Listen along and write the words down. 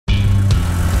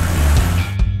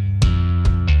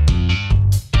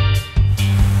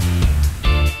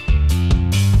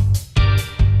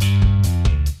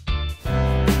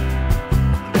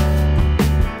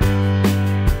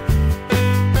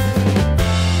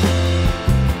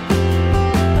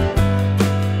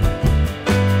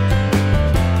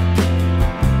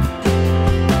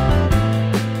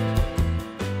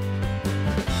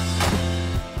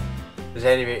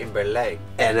nu weer in Berlijn.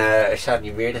 En er staan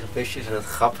nu meerdere busjes en het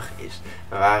grappige is,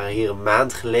 we waren hier een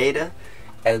maand geleden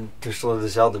en toen stonden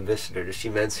dezelfde bussen er. Dus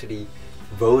die mensen die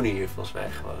wonen hier volgens mij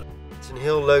gewoon. Het is een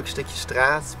heel leuk stukje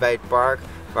straat bij het park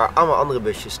waar allemaal andere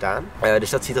busjes staan. Dus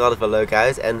dat ziet er altijd wel leuk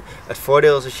uit. En het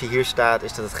voordeel is als je hier staat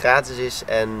is dat het gratis is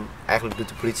en eigenlijk doet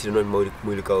de politie er nooit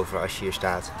moeilijk over als je hier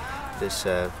staat. Dus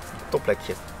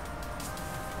topplekje.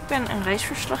 Ik ben een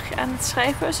reisverslagje aan het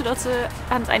schrijven, zodat we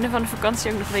aan het einde van de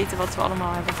vakantie ook nog weten wat we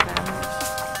allemaal hebben gedaan.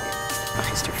 Ik heb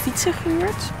gisteren fietsen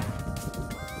gehuurd.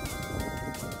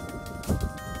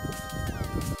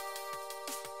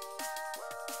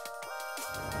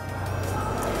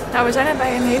 Nou, we zijn er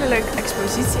bij een hele leuke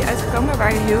expositie uitgekomen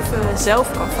waar je heel veel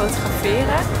zelf kan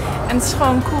fotograferen. En het is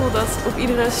gewoon cool dat op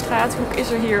iedere straathoek is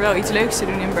er hier wel iets leuks te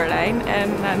doen in Berlijn.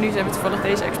 En nou, nu zijn we toevallig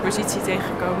deze expositie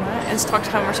tegengekomen. En straks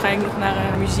gaan we waarschijnlijk nog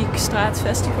naar een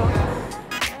muziekstraatfestival.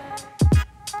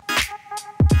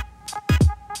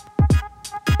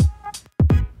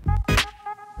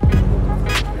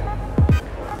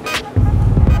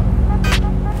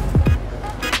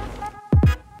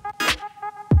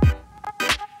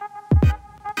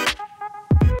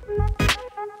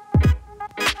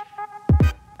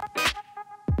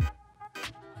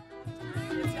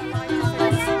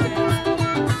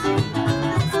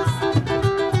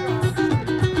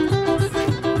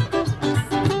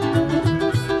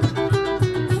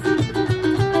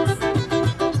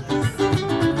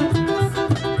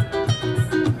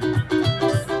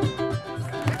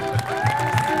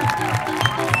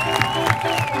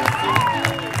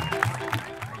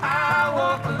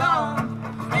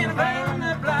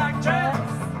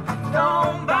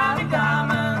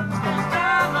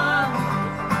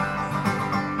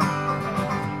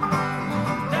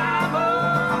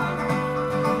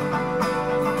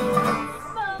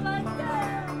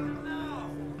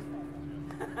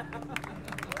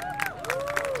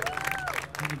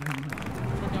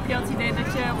 Je had het idee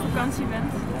dat je op vakantie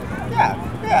bent?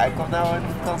 Ja, ik kom nou in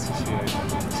vakantiesfeer.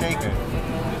 Zeker.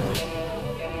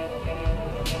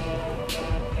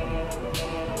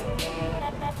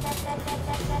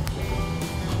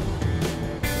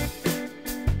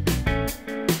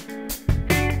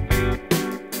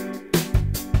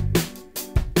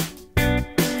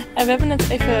 En we hebben net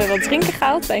even wat drinken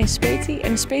gehaald bij een Speti.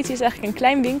 En een Speti is eigenlijk een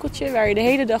klein winkeltje waar je de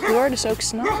hele dag door, dus ook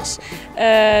 's nachts,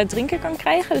 drinken kan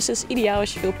krijgen. Dus dat is ideaal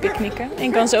als je wil picknicken. En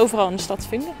je kan ze overal in de stad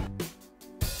vinden.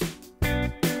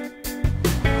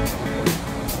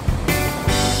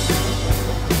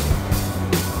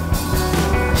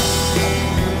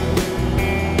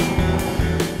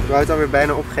 Ik wou het alweer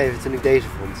bijna opgeven toen ik deze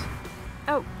vond.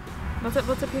 Oh, wat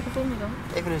heb je gevonden dan?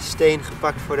 Even een steen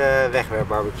gepakt voor de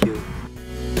wegwerpbarbecue.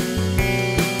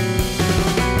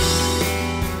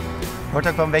 Hoort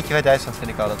ook wel een beetje bij Duitsland, vind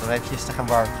ik altijd, om eventjes te gaan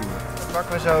barbecuen. Dan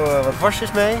pakken we zo wat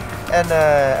worstjes mee en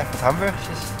even wat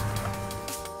hamburgertjes.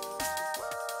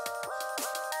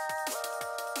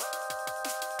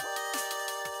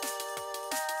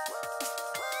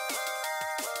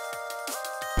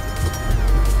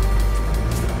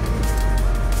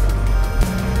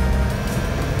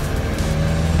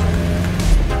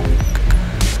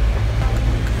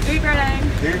 Doei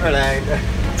Berlijn! Doei Berlijn!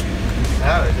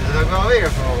 Nou, dit is ook wel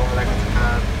weer voor om lekker te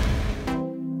gaan.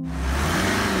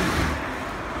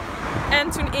 En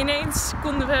toen ineens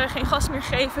konden we geen gas meer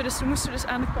geven, dus toen moesten we dus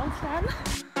aan de kant staan.